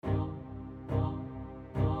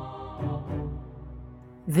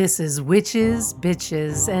This is Witches,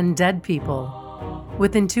 Bitches, and Dead People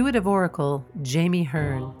with intuitive oracle Jamie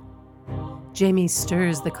Hearn. Jamie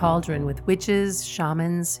stirs the cauldron with witches,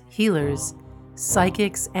 shamans, healers,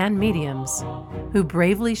 psychics, and mediums who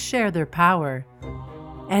bravely share their power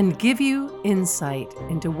and give you insight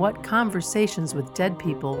into what conversations with dead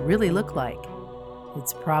people really look like.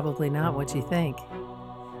 It's probably not what you think.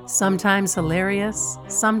 Sometimes hilarious,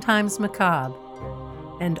 sometimes macabre,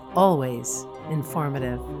 and always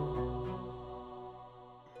informative.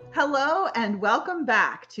 Hello and welcome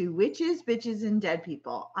back to Witches, Bitches, and Dead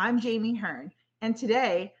People. I'm Jamie Hearn, and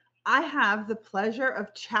today I have the pleasure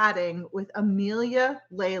of chatting with Amelia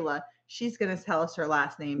Layla. She's going to tell us her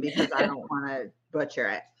last name because I don't want to butcher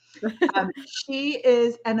it. She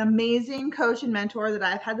is an amazing coach and mentor that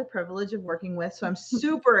I've had the privilege of working with, so I'm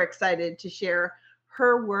super excited to share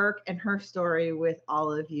her work and her story with all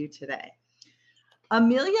of you today.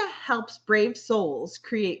 Amelia helps brave souls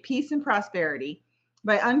create peace and prosperity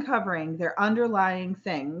by uncovering their underlying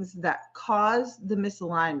things that cause the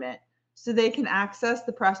misalignment so they can access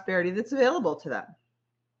the prosperity that's available to them.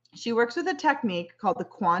 She works with a technique called the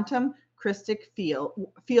quantum Krystic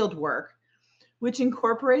Fieldwork, which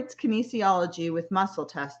incorporates kinesiology with muscle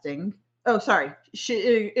testing.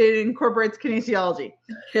 It incorporates kinesiology.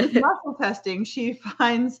 With muscle testing, she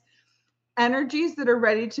finds energies that are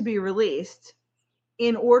ready to be released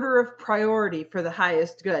in order of priority for the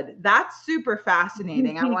highest good. That's super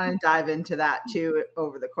fascinating. I want to dive into that too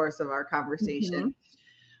over the course of our conversation.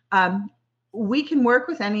 We can work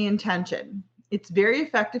with any intention. It's very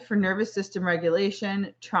effective for nervous system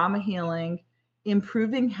regulation, trauma healing,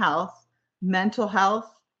 improving health, mental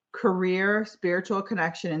health, career, spiritual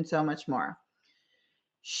connection, and so much more.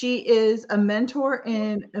 She is a mentor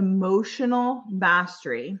in emotional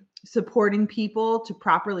mastery, supporting people to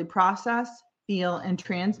properly process, feel, and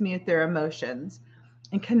transmute their emotions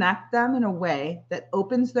and connect them in a way that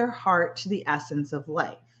opens their heart to the essence of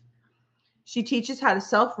life. She teaches how to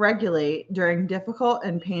self-regulate during difficult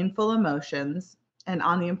and painful emotions and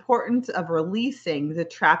on the importance of releasing the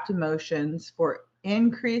trapped emotions for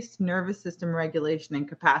increased nervous system regulation and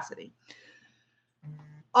capacity.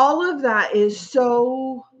 All of that is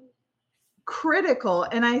so critical,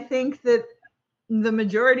 and I think that the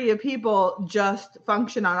majority of people just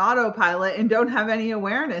function on autopilot and don't have any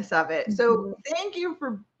awareness of it. So thank you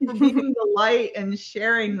for being the light and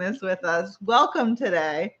sharing this with us. Welcome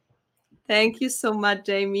today. Thank you so much,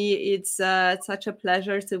 Jamie. It's such a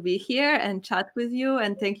pleasure to be here and chat with you.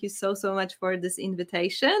 And thank you so much for this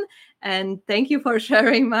invitation. And thank you for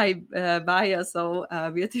sharing my bio so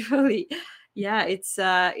beautifully. Yeah, it's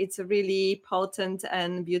a really potent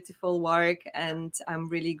and beautiful work. And I'm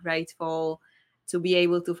really grateful to be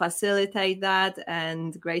able to facilitate that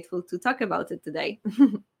and grateful to talk about it today.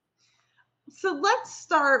 So let's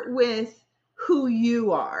start with who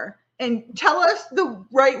you are and tell us the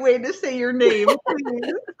right way to say your name,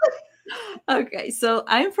 please. Okay, so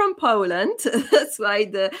I'm from Poland. That's why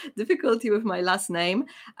the difficulty with my last name.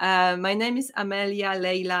 My name is Amelia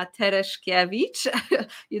Leila Tereszkiewicz.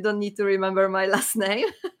 You don't need to remember my last name.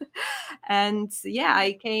 And yeah,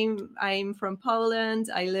 I'm from Poland.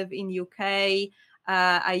 I live in UK.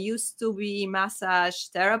 I used to be massage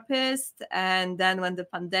therapist. And then when the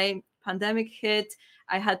pandemic hit,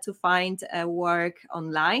 I had to find work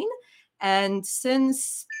online. And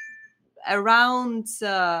since around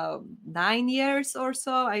 9 years or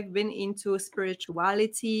so, I've been into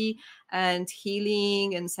spirituality and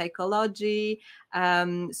healing and psychology.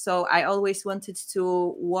 So I always wanted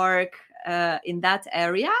to work in that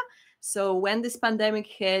area. So when this pandemic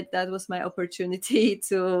hit, that was my opportunity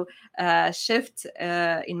to shift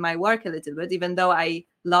in my work a little bit, even though I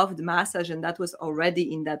loved massage and that was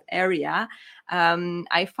already in that area.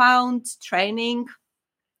 I found training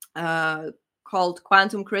called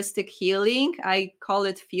quantum Krystic healing. I call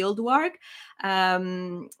it fieldwork.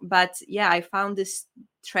 But yeah, I found this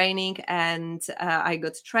training and I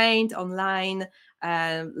got trained online,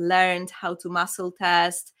 learned how to muscle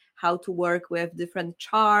test, how to work with different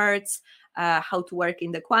charts, how to work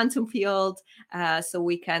in the quantum field. So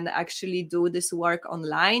we can actually do this work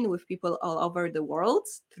online with people all over the world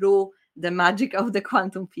through the magic of the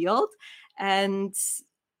quantum field. And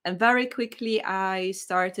very quickly, I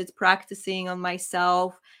started practicing on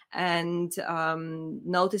myself and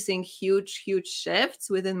noticing huge shifts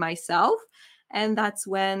within myself. And that's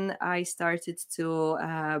when I started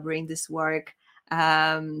to bring this work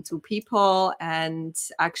to people. And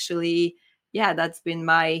actually, yeah, that's been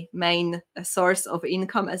my main source of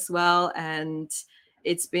income as well. And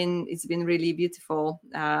it's been really beautiful.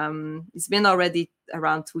 It's been already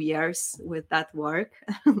around 2 years with that work.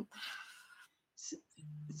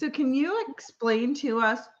 So can you explain to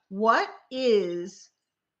us what is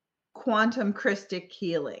quantum Krystic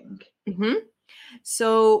healing?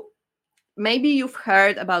 So maybe you've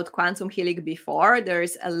heard about quantum healing before.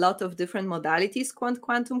 There's a lot of different modalities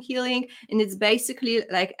quantum healing, and it's basically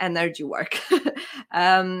like energy work.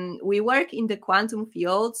 We work in the quantum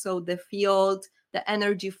field, so the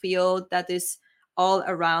energy field that is all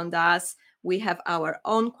around us. We have our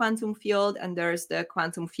own quantum field, and there's the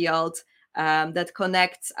quantum field that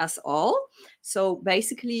connects us all. So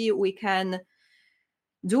basically, we can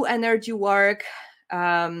do energy work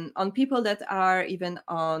on people that are even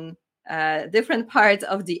on different parts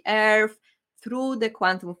of the earth through the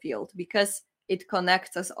quantum field, because it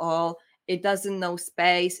connects us all. It doesn't know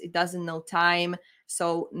space, it doesn't know time.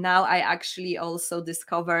 So now I actually also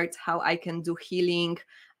discovered how I can do healing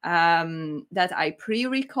that I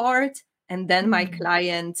pre-record, and then my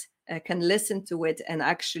client can listen to it and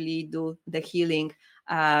actually do the healing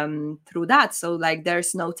through that. So like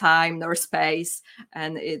there's no time nor space,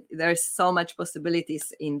 and there's so much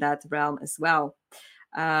possibilities in that realm as well.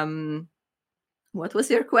 What was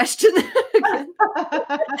your question?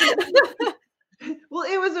 Well,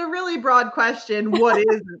 it was a really broad question. What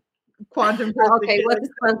is quantum Krystic Okay, healing? what is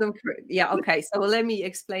quantum? Yeah, okay. So let me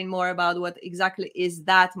explain more about what exactly is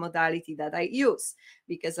that modality that I use,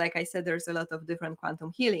 because like I said, there's a lot of different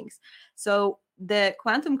quantum healings. So the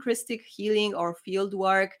quantum Krystic healing or field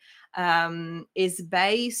work is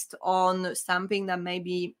based on something that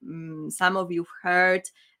maybe some of you've heard.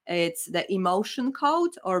 It's the emotion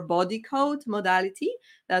code or body code modality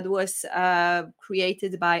that was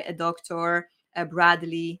created by a doctor,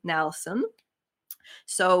 Bradley Nelson.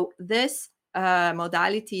 So this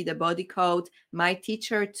modality, the body code, my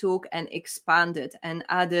teacher took and expanded and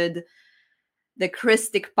added the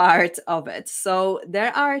Krystic part of it. So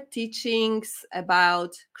there are teachings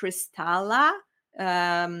about Krystala,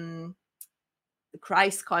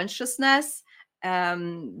 Christ consciousness.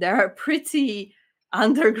 There are pretty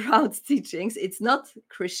underground teachings. It's not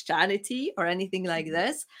Christianity or anything like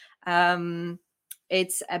this.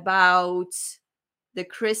 It's about the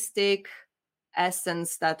Krystic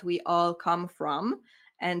essence that we all come from,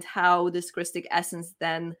 and how this Krystic essence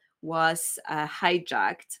then was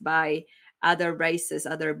hijacked by other races,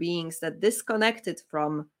 other beings that disconnected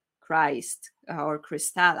from Christ or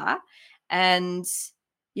Krystala. And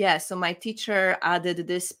yeah, so my teacher added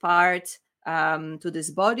this part to this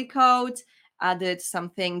body code, added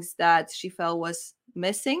some things that she felt was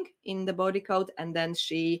missing in the body code, and then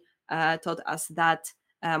she taught us that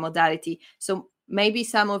modality. So maybe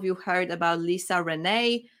some of you heard about Lisa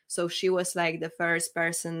Renee. So she was like the first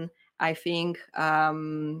person, I think,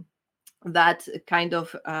 that kind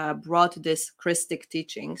of brought this Krystic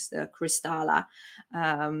teachings, the Krystala.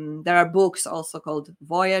 There are books also called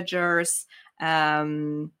Voyagers.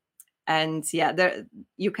 And yeah, there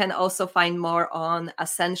you can also find more on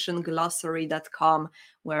ascensionglossary.com,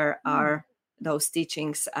 where are those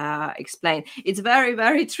teachings explained. It's very,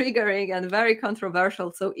 very triggering and very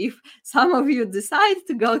controversial. So if some of you decide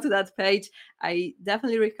to go to that page, I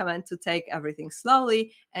definitely recommend to take everything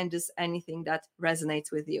slowly and just anything that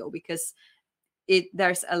resonates with you, because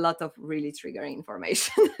there's a lot of really triggering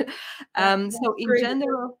information. So in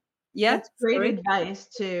general, yeah, that's great advice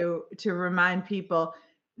to remind people.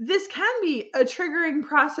 This can be a triggering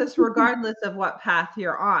process regardless of what path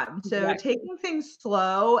you're on. So Exactly. taking things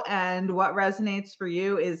slow and what resonates for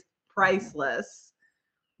you is priceless.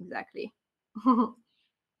 Exactly.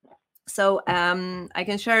 So I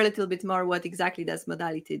can share a little bit more what exactly this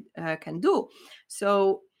modality can do.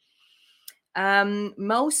 So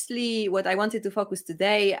mostly what I wanted to focus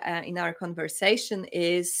today in our conversation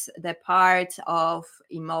is the part of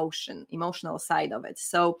emotional side of it.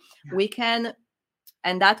 So we can,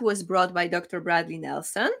 and that was brought by Dr. Bradley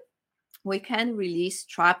Nelson, we can release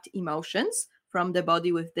trapped emotions from the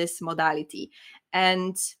body with this modality.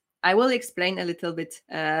 And I will explain a little bit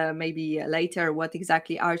maybe later what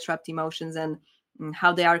exactly are trapped emotions and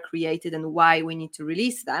how they are created and why we need to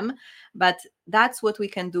release them. But that's what we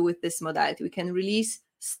can do with this modality. We can release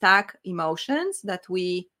stuck emotions that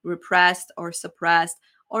we repressed or suppressed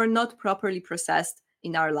or not properly processed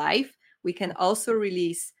in our life. We can also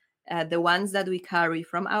release the ones that we carry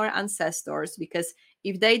from our ancestors, because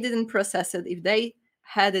if they didn't process it, if they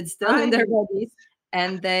had it still in their bodies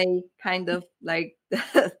and they kind of like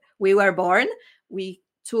we were born, we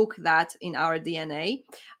took that in our DNA.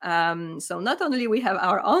 So not only we have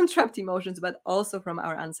our own trapped emotions, but also from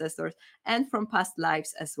our ancestors and from past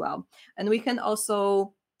lives as well. And we can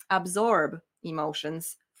also absorb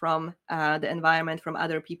emotions from the environment, from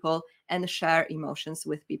other people, and share emotions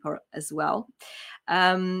with people as well.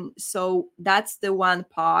 So that's the one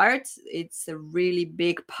part. It's a really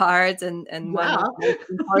big part and one of the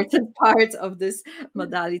most important parts of this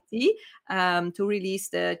modality, to release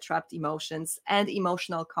the trapped emotions and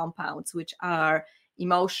emotional compounds, which are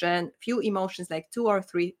few emotions, like 2 or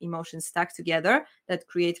 3 emotions stacked together that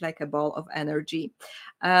create like a ball of energy.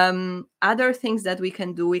 Other things that we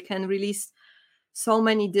can do, we can release so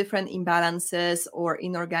many different imbalances or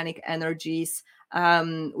inorganic energies.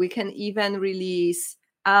 We can even release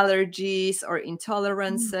allergies or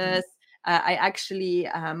intolerances. I actually,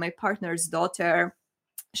 my partner's daughter,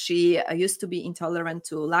 she used to be intolerant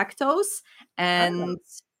to lactose, and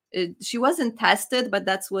she wasn't tested, but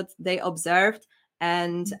that's what they observed.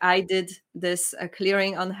 And I did this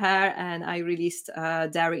clearing on her, and I released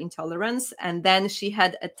dairy intolerance. And then she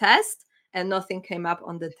had a test, and nothing came up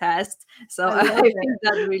on the test. So I think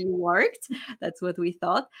that really worked. That's what we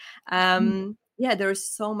thought. Yeah, there's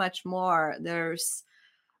so much more. There's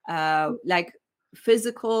like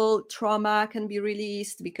physical trauma can be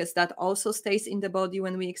released, because that also stays in the body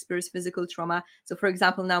when we experience physical trauma. So for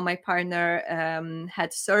example, now my partner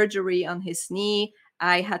had surgery on his knee.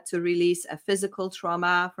 I had to release a physical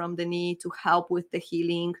trauma from the knee to help with the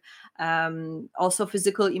healing. Also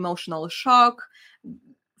physical emotional shock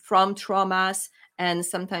from traumas, and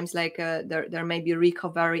sometimes like there may be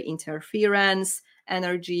recovery interference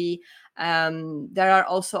energy. There are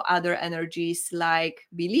also other energies like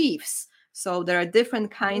beliefs. So there are different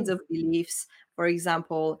kinds of beliefs. For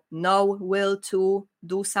example, no will to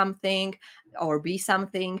do something or be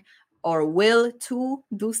something, or will to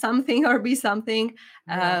do something or be something.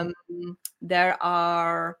 There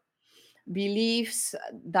are beliefs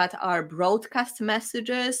that are broadcast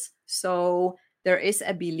messages. So there is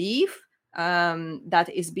a belief that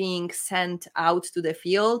is being sent out to the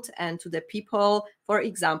field and to the people. For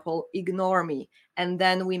example, ignore me. And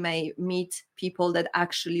then we may meet people that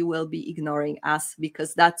actually will be ignoring us,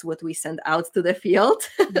 because that's what we send out to the field.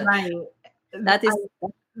 Right.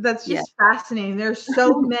 That's Yeah. just fascinating. There's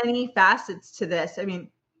so many facets to this. I mean,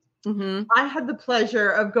 I had the pleasure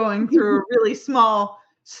of going through a really small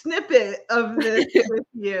snippet of this with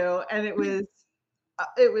you, and it was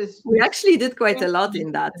we actually did quite a lot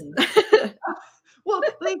in that. Well,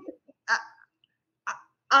 like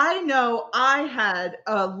I know I had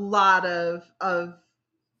a lot of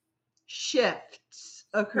shifts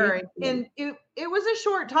occurring, and it was a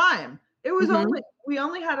short time. It was we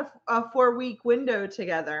only had a 4-week window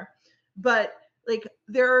together, but like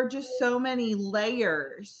there are just so many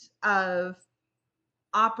layers of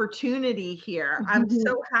opportunity here. I'm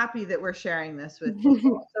so happy that we're sharing this with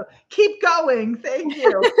people. So keep going. Thank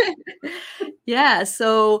you. Yeah.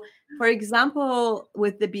 So for example,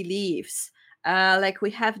 with the beliefs, like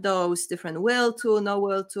we have those different will to, no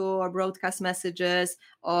will to, or broadcast messages,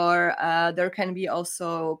 or there can be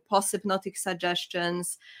also post-hypnotic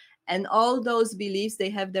suggestions. And all those beliefs,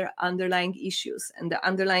 they have their underlying issues. And the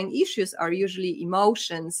underlying issues are usually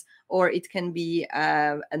emotions, or it can be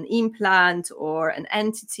an implant or an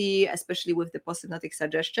entity, especially with the post-hypnotic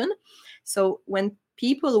suggestion. So when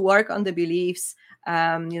people work on the beliefs,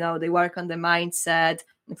 they work on the mindset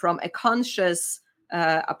from a conscious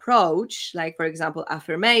approach, like, for example,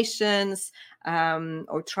 affirmations,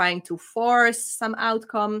 or trying to force some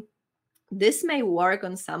outcome. This may work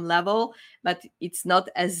on some level, but it's not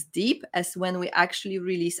as deep as when we actually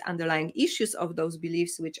release underlying issues of those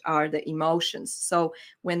beliefs, which are the emotions. So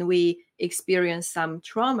when we experience some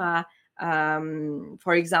trauma,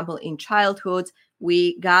 for example, in childhood,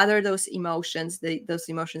 we gather those emotions, those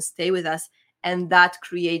emotions stay with us, and that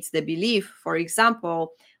creates the belief. For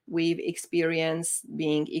example, we've experienced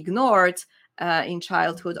being ignored in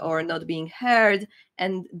childhood, or not being heard,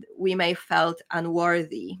 and we may felt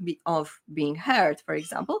unworthy of being heard, for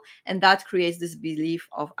example, and that creates this belief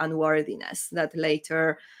of unworthiness that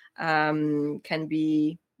later can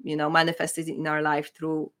be manifested in our life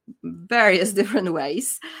through various different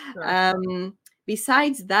ways. Sure.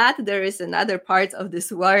 Besides that, there is another part of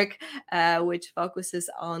this work which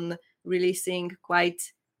focuses on releasing quite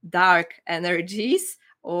dark energies,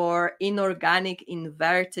 or inorganic,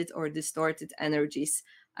 inverted, or distorted energies.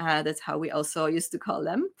 That's how we also used to call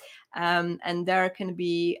them. And there can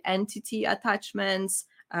be entity attachments.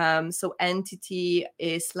 So entity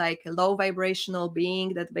is like a low vibrational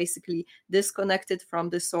being that basically disconnected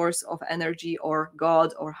from the source of energy, or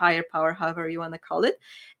God, or higher power, however you want to call it,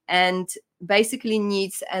 and basically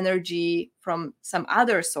needs energy from some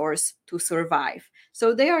other source to survive.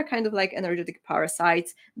 So they are kind of like energetic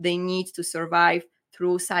parasites. They need to survive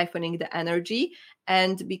through siphoning the energy.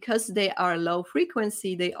 And because they are low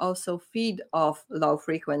frequency, they also feed off low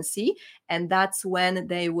frequency. And that's when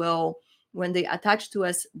they attach to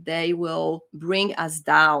us, they will bring us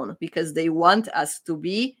down, because they want us to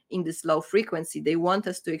be in this low frequency. They want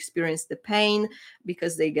us to experience the pain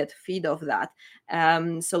because they get feed of that.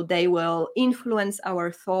 So they will influence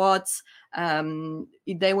our thoughts.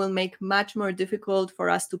 They will make much more difficult for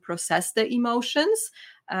us to process the emotions.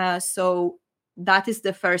 So that is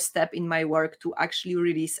the first step in my work, to actually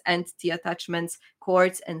release entity attachments,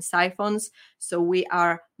 cords, and siphons. So we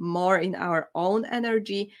are more in our own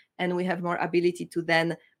energy, and we have more ability to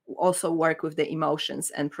then also work with the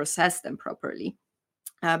emotions and process them properly.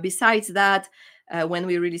 Besides that, when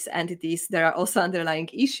we release entities, there are also underlying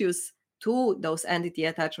issues to those entity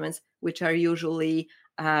attachments, which are usually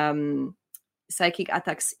psychic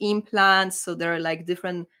attacks implants. So there are like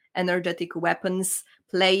different energetic weapons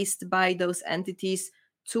placed by those entities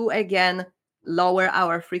to, again, lower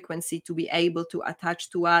our frequency, to be able to attach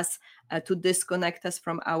to us, to disconnect us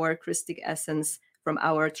from our Krystic essence, from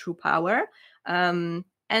our true power. And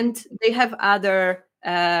they have other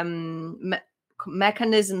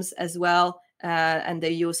mechanisms as well. And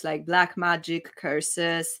they use like black magic,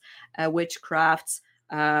 curses, witchcrafts,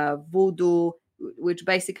 voodoo, which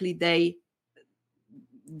basically they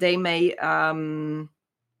may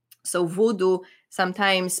so voodoo,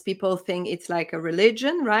 sometimes people think it's like a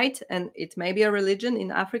religion, right? And it may be a religion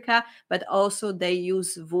in Africa, but also they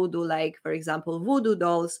use voodoo, like, for example, voodoo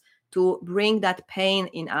dolls, to bring that pain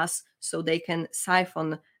in us, so they can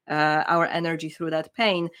siphon our energy through that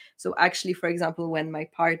pain. So actually, for example, when my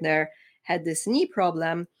partner had this knee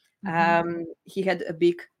problem, he had a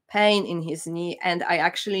big pain in his knee, and I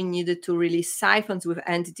actually needed to release siphons with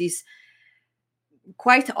entities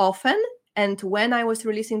quite often. And when I was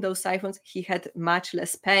releasing those siphons, he had much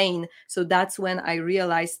less pain. So that's when I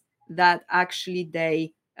realized that actually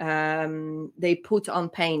they put on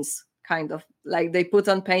pains, kind of like they put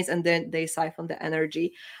on pains, and then they siphon the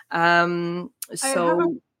energy. I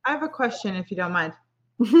have a question, if you don't mind.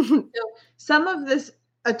 So some of this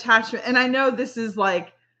attachment, and I know this is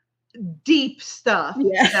like deep stuff.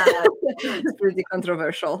 Yeah, it's pretty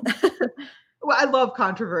controversial. Well, I love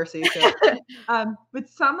controversy. So, but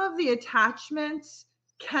some of the attachments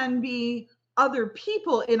can be other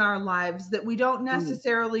people in our lives that we don't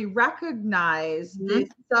necessarily recognize the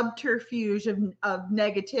subterfuge of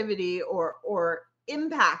negativity or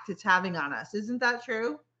impact it's having on us. Isn't that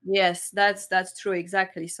true? Yes, that's true,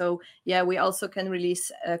 exactly. So yeah, we also can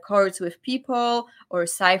release cords with people or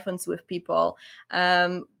siphons with people.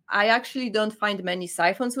 I actually don't find many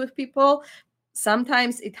siphons with people.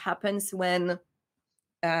 Sometimes it happens when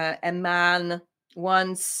a man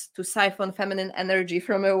wants to siphon feminine energy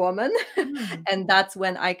from a woman, and that's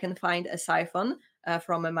when I can find a siphon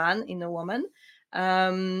from a man in a woman.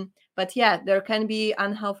 But yeah, there can be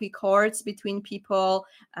unhealthy cords between people.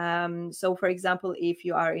 So for example, if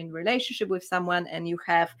you are in relationship with someone and you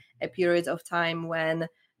have a period of time when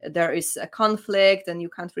there is a conflict and you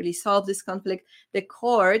can't really solve this conflict, the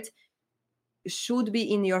cord should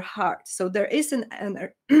be in your heart. So there is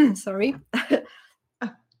sorry.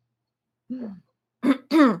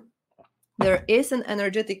 There is an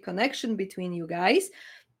energetic connection between you guys,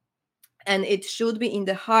 and it should be in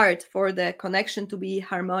the heart for the connection to be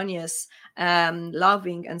harmonious,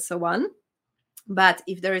 loving, and so on. But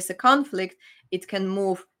if there is a conflict, it can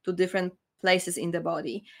move to different places in the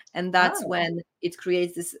body, and that's when it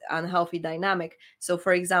creates this unhealthy dynamic. So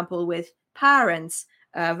for example, with parents,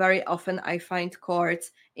 very often I find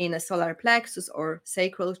cords in a solar plexus or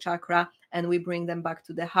sacral chakra, and we bring them back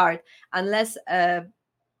to the heart, unless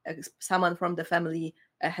someone from the family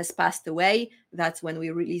has passed away. That's when we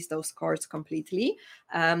release those cords completely.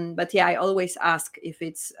 But yeah, I always ask if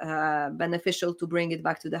it's beneficial to bring it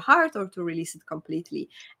back to the heart or to release it completely.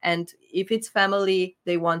 And if it's family,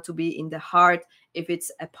 they want to be in the heart. If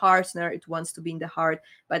it's a partner, it wants to be in the heart.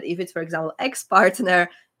 But if it's, for example, ex-partner,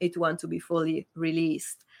 it wants to be fully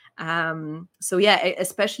released. So yeah,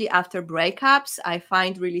 especially after breakups, I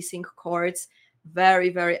find releasing cords very,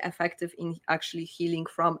 very effective in actually healing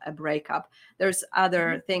from a breakup. There's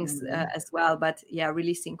other things as well, but yeah,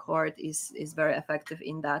 releasing cord is very effective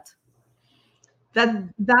in that.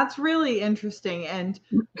 That's really interesting. And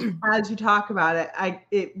as you talk about it,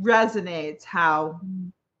 it resonates how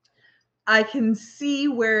I can see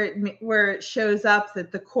where it shows up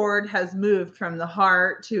that the cord has moved from the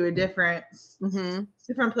heart to a different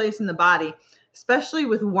place in the body, especially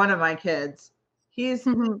with one of my kids. He's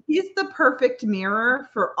the perfect mirror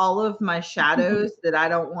for all of my shadows that I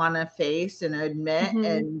don't want to face and admit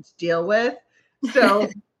and deal with. So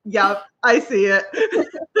Yep, I see it.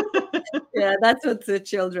 Yeah, that's what the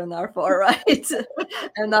children are for, right?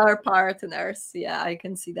 And our partners. Yeah, I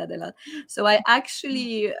can see that a lot. So I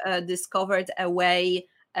actually discovered a way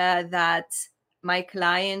that my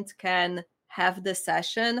client can have the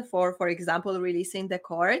session for example, releasing the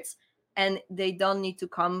chords, and they don't need to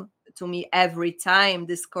come to me every time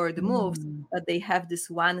this chord moves, Mm. but they have this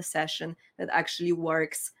one session that actually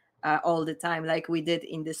works all the time, like we did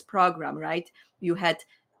in this program, right? You had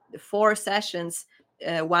 4 sessions.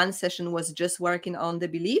 One session was just working on the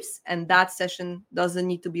beliefs, and that session doesn't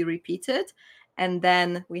need to be repeated. And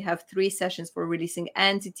then we have 3 sessions for releasing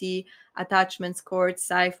entity, attachments, cords,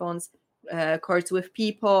 siphons, cords with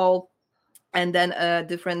people, and then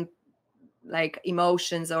different like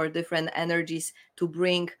emotions or different energies to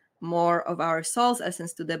bring more of our soul's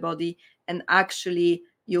essence to the body. And actually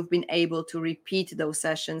you've been able to repeat those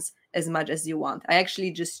sessions as much as you want. I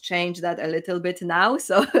actually just changed that a little bit now,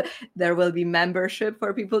 so there will be membership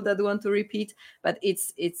for people that want to repeat. But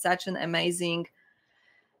it's such an amazing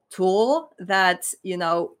tool that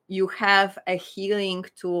you have a healing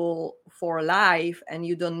tool for life, and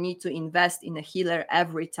you don't need to invest in a healer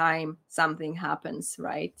every time something happens,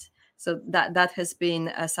 right? So that has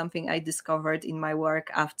been something I discovered in my work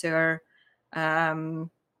after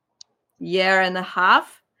year and a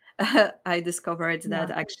half. I discovered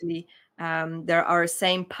that actually there are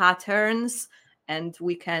same patterns, and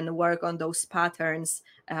we can work on those patterns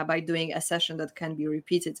by doing a session that can be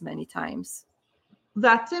repeated many times.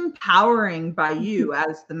 That's empowering by you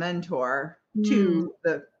as the mentor Mm. to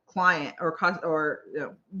the client, or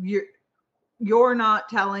you're not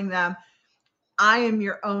telling them, I am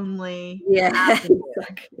your only avenue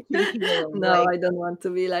Exactly. to healing. No, I don't want to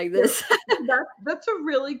be like this. That's a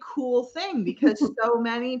really cool thing, because so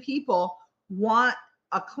many people want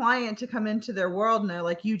a client to come into their world and they're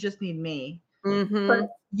like, you just need me. Mm-hmm. But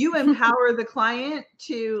you empower the client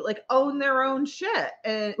to like own their own shit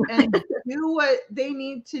and do what they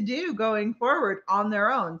need to do going forward on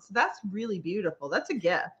their own. So that's really beautiful. That's a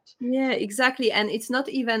gift. Yeah, exactly. And it's not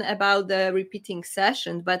even about the repeating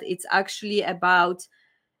session, but it's actually about,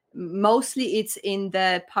 mostly it's in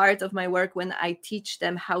the part of my work when I teach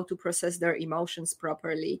them how to process their emotions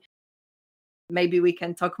properly. Maybe we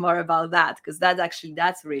can talk more about that, because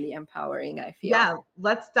that's really empowering, I feel. Yeah,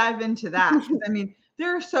 let's dive into that. 'Cause, I mean,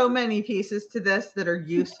 there are so many pieces to this that are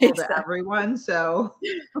useful to everyone. So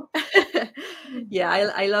yeah,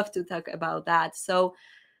 I love to talk about that. So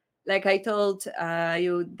like I told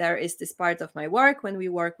you, there is this part of my work when we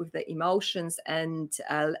work with the emotions. And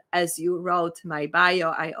as you wrote my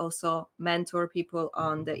bio, I also mentor people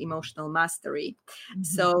on the emotional mastery.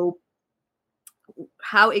 So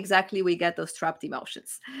how exactly we get those trapped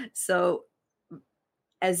emotions? So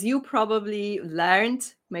as you probably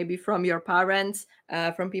learned, maybe from your parents,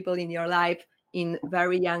 from people in your life in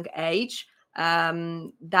very young age,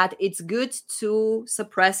 that it's good to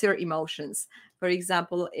suppress your emotions. For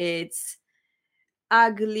example, it's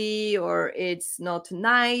ugly or it's not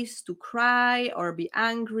nice to cry or be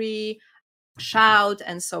angry, shout,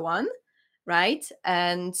 and so on, right?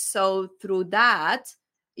 And so through that,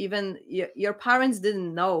 even your parents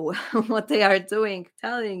didn't know what they are doing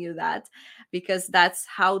telling you that, because that's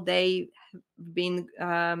how they've been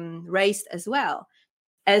raised as well.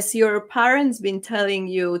 As your parents been telling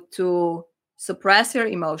you to suppress your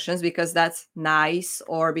emotions because that's nice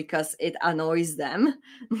or because it annoys them,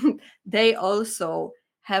 they also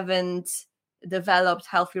haven't developed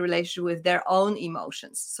healthy relationship with their own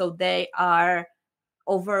emotions. So they are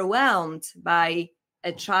overwhelmed by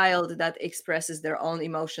a child that expresses their own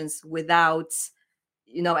emotions without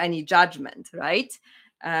any judgment, right?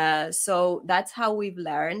 So that's how we've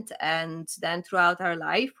learned. And then throughout our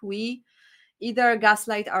life, we either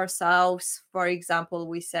gaslight ourselves. For example,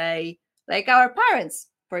 we say, like our parents,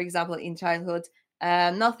 for example, in childhood,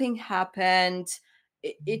 nothing happened,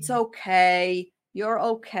 it's okay, you're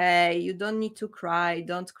okay, you don't need to cry,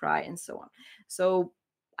 don't cry, and so on. So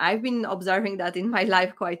I've been observing that in my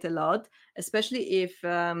life quite a lot, especially if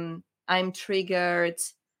I'm triggered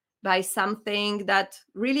by something that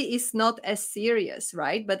really is not as serious,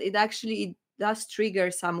 right? But it does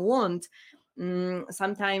trigger some wound.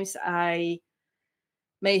 Sometimes I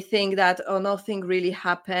may think that, oh, nothing really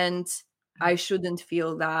happened, I shouldn't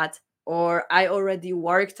feel that, or I already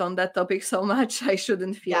worked on that topic so much, I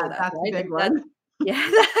shouldn't feel that, that's right? a big That, one. yeah,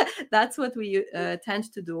 that's what we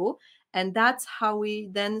tend to do. And that's how we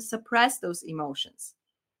then suppress those emotions.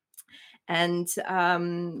 And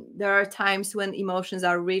there are times when emotions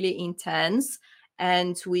are really intense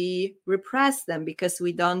and we repress them because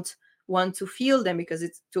we don't want to feel them because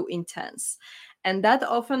it's too intense. And that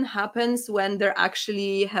often happens when there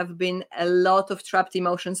actually have been a lot of trapped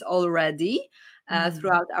emotions already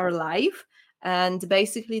throughout our life. And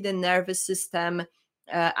basically the nervous system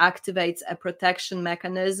activates a protection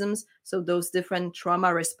mechanisms. So those different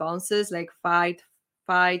trauma responses like fight,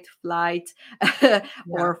 flight,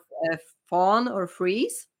 or fawn or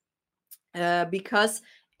freeze, because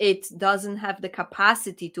it doesn't have the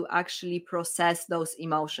capacity to actually process those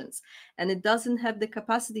emotions. And it doesn't have the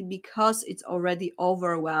capacity because it's already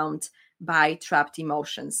overwhelmed by trapped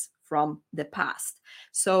emotions from the past.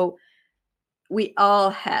 So we all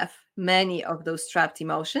have many of those trapped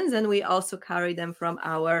emotions, and we also carry them from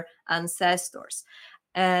our ancestors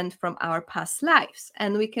and from our past lives.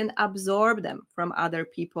 And we can absorb them from other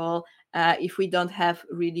people if we don't have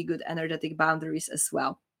really good energetic boundaries as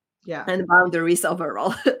well. Yeah. And boundaries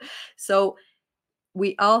overall. So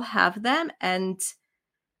we all have them. And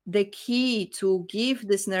the key to give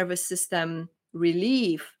this nervous system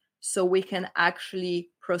relief so we can actually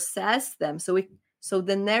process them. So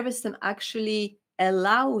the nervous system actually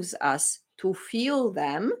allows us to feel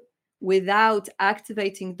them without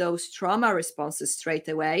activating those trauma responses straight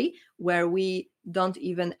away, where we don't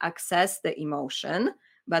even access the emotion,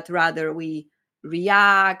 but rather we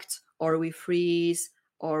react or we freeze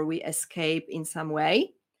or we escape in some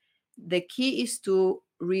way. The key is to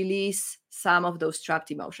release some of those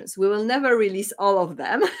trapped emotions. We will never release all of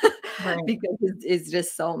them Right. because it's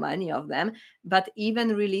just so many of them. But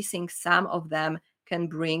even releasing some of them can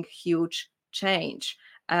bring huge change.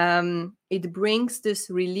 It brings this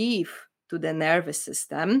relief to the nervous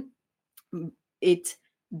system. It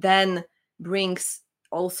then brings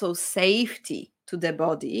also safety to the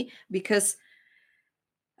body because,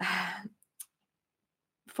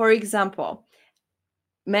 for example,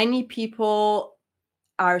 many people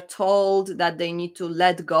are told that they need to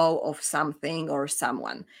let go of something or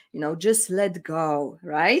someone, just let go,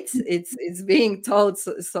 right? It's being told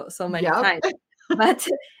so many Yep. times. But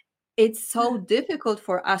it's so difficult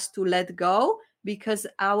for us to let go because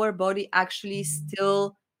our body actually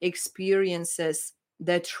still experiences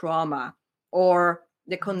the trauma or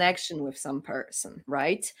the connection with some person,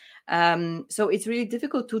 right? So it's really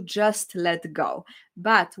difficult to just let go.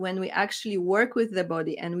 But when we actually work with the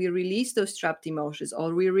body and we release those trapped emotions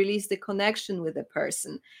or we release the connection with the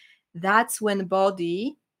person, that's when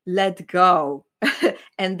body let go.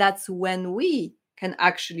 And that's when we can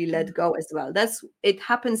actually let go as well. It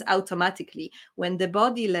happens automatically. When the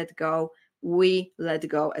body let go, we let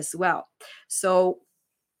go as well. So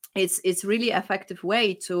it's really effective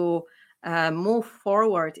way to move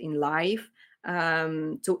forward in life,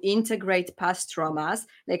 to integrate past traumas.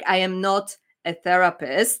 Like, I am not a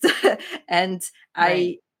therapist and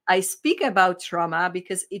Right. I speak about trauma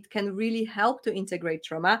because it can really help to integrate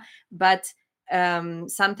trauma. But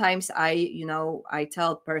sometimes I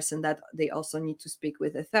tell person that they also need to speak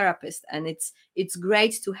with a therapist, and it's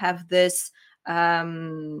great to have this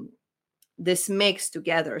mix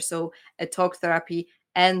together. So a talk therapy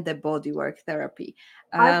and the bodywork therapy.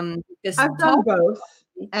 Because I've done both,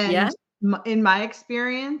 yeah, and in my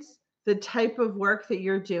experience, the type of work that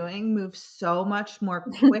you're doing moves so much more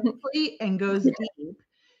quickly and goes deep.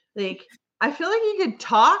 Like, I feel like you could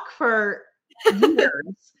talk for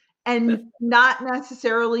years and not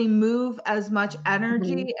necessarily move as much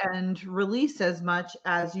energy and release as much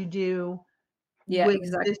as you do yeah, with this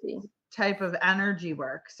exactly. type of energy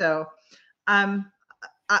work. So, um,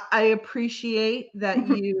 I appreciate that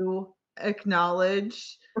you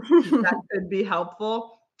acknowledge that could be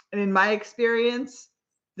helpful. And in my experience,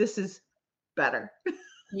 this is better.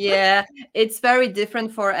 Yeah, it's very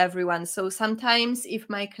different for everyone. So sometimes if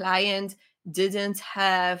my client didn't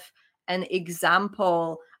have an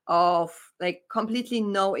example of, like, completely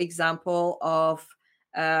no example of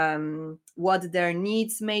what their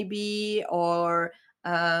needs may be, or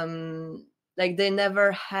like they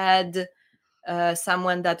never had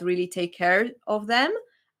someone that really take care of them,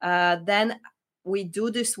 then we do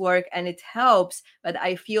this work and it helps. But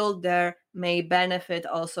I feel there may benefit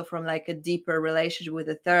also from like a deeper relationship with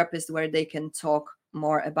a therapist where they can talk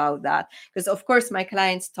more about that, because of course my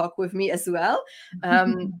clients talk with me as well.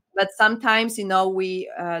 But sometimes we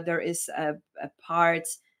there is a part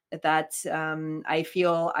that I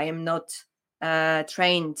feel I am not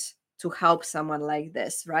trained to help someone like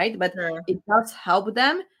this, right? But Sure. it does help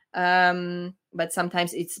them. But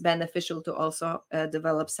sometimes it's beneficial to also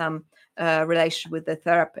develop some relationship with the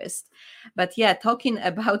therapist. But yeah, talking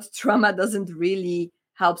about trauma doesn't really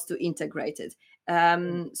helps to integrate it.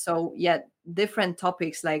 So yeah, different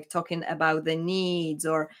topics like talking about the needs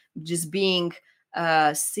or just being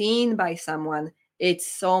seen by someone it's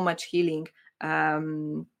so much healing.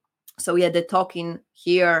 So yeah, the talking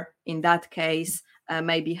here in that case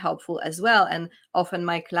may be helpful as well. And often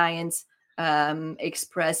my clients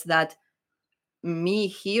express that me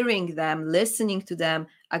hearing them, listening to them,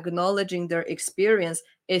 acknowledging their experience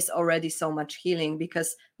is already so much healing,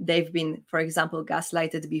 because they've been, for example,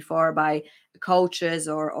 gaslighted before by coaches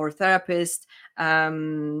or therapists,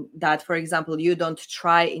 that, for example, you don't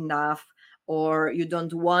try enough or you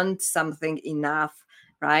don't want something enough,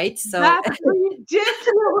 right? So That's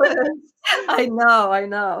ridiculous. I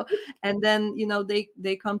know. And then,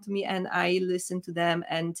 they come to me and I listen to them.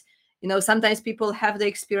 And, sometimes people have the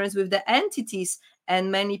experience with the entities,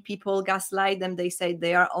 and many people gaslight them. They say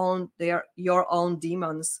they are your own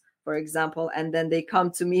demons, for example. And then they come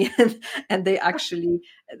to me and they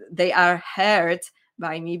are hurt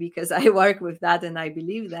by me because I work with that and I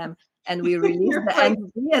believe them. And we release the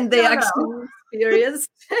entity and they actually experience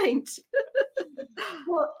change.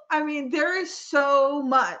 Well, I mean, there is so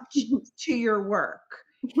much to your work.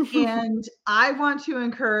 And I want to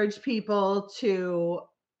encourage people to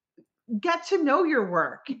get to know your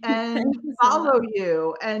work and follow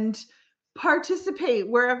you and participate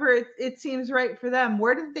wherever it seems right for them.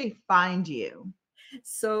 Where did they find you?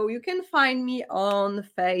 So you can find me on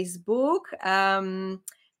Facebook.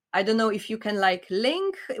 I don't know if you can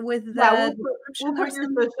link with the we'll put your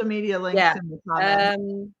social media links in the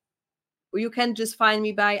comments. You can just find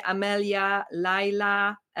me by Amelia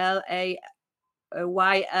Layla, Layla,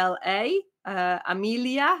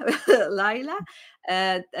 Amelia Layla,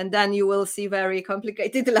 and then you will see very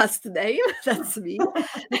complicated last name. That's me.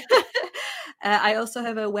 I also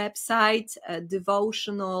have a website,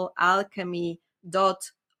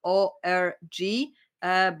 devotionalalchemy.org.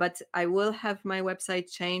 But I will have my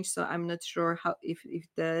website changed, so I'm not sure how if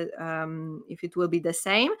it will be the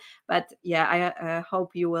same. But yeah, I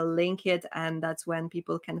hope you will link it, and that's when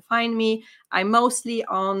people can find me. I'm mostly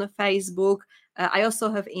on Facebook. I also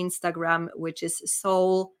have Instagram, which is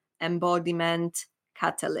Soul Embodiment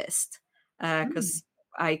Catalyst, because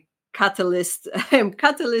I'm catalyst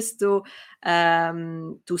to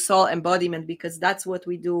soul embodiment, because that's what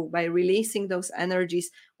we do. By releasing those energies,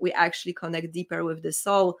 we actually connect deeper with the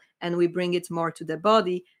soul, and we bring it more to the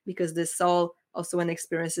body, because the soul also, when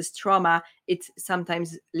experiences trauma, it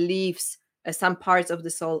sometimes leaves some parts of the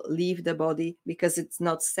soul leave the body because it's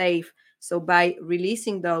not safe. So by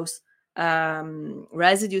releasing those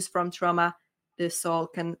residues from trauma, the soul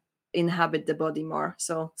can inhabit the body more.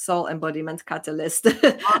 So Soul Embodiment Catalyst.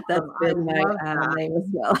 Awesome. That's been my name as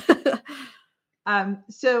well.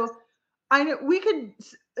 So I know we could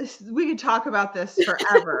talk about this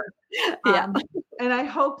forever. And I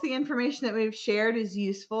hope the information that we've shared is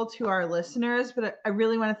useful to our listeners, but I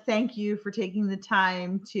really want to thank you for taking the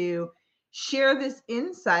time to share this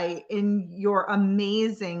insight in your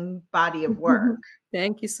amazing body of work.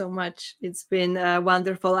 Thank you so much. It's been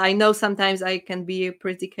wonderful. I know sometimes I can be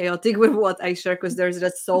pretty chaotic with what I share because there's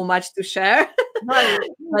just so much to share. Right.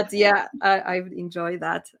 But yeah, I've enjoyed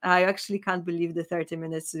that. I actually can't believe the 30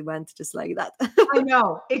 minutes went just like that. I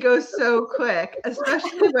know. It goes so quick,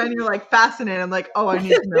 especially when you're fascinated. I'm like, oh, I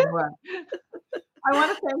need to know more. I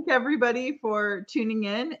want to thank everybody for tuning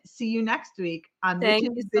in. See you next week on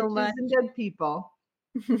Witches, Bitches, and Dead People.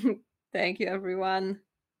 Thank you, everyone.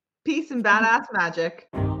 Peace and badass magic.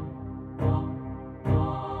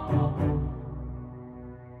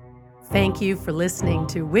 Thank you for listening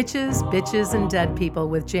to Witches, Bitches, and Dead People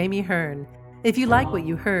with Jamie Hearn. If you like what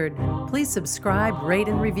you heard, please subscribe, rate,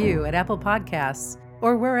 and review at Apple Podcasts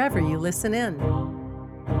or wherever you listen in.